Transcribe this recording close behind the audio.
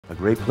A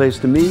great place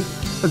to meet,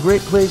 a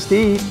great place to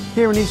eat.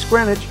 Here in East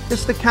Greenwich,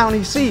 it's the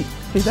county seat.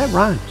 Hey, that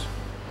rhymes.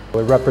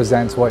 It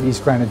represents what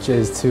East Greenwich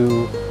is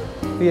to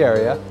the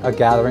area, a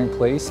gathering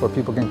place where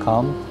people can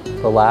come,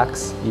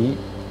 relax, eat,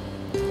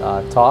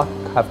 talk,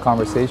 have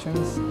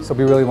conversations. So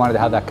we really wanted to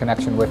have that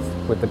connection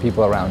with the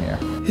people around here.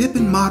 Hip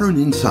and modern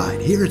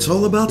inside, here it's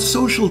all about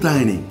social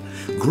dining.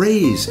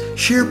 Graze,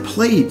 share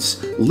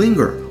plates,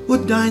 linger, or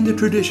dine the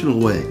traditional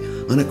way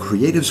on a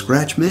creative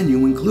scratch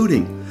menu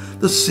including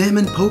the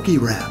salmon poke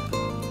wrap,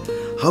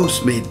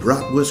 house-made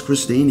bratwurst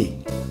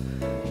crostini,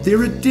 their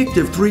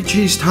addictive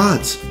 3-cheese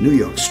tots, New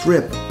York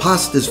strip,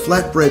 pastas,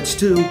 flatbreads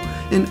too,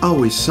 and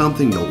always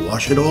something to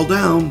wash it all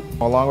down.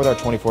 Along with our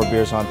 24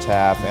 beers on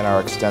tap and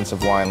our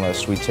extensive wine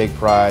list, we take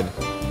pride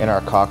in our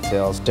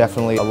cocktails.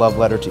 Definitely a love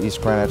letter to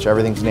East Greenwich.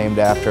 Everything's named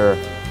after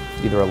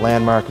either a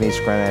landmark in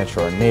East Greenwich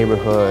or a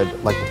neighborhood,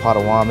 like the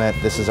Potawatomi.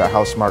 This is our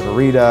house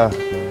margarita,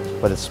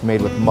 but it's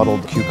made with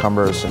muddled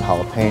cucumbers and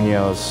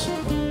jalapenos.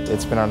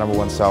 It's been our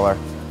 #1 seller.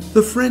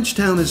 The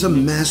Frenchtown is a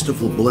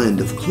masterful blend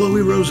of Chloe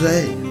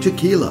Rosé,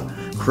 tequila,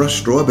 crushed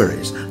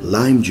strawberries,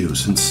 lime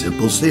juice, and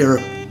simple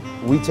syrup.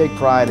 We take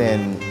pride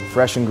in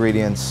fresh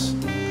ingredients,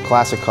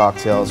 classic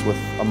cocktails with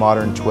a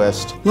modern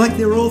twist. Like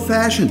they're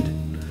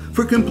old-fashioned.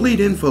 For complete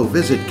info,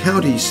 visit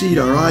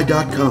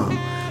countycri.com.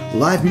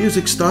 Live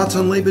music starts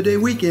on Labor Day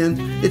weekend.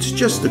 It's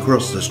just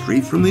across the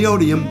street from the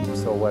Odeum.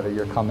 So whether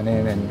you're coming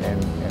in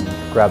and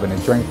grabbing a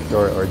drink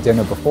or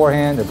dinner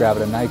beforehand or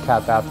grabbing a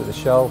nightcap after the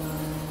show,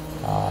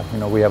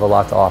 we have a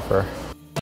lot to offer.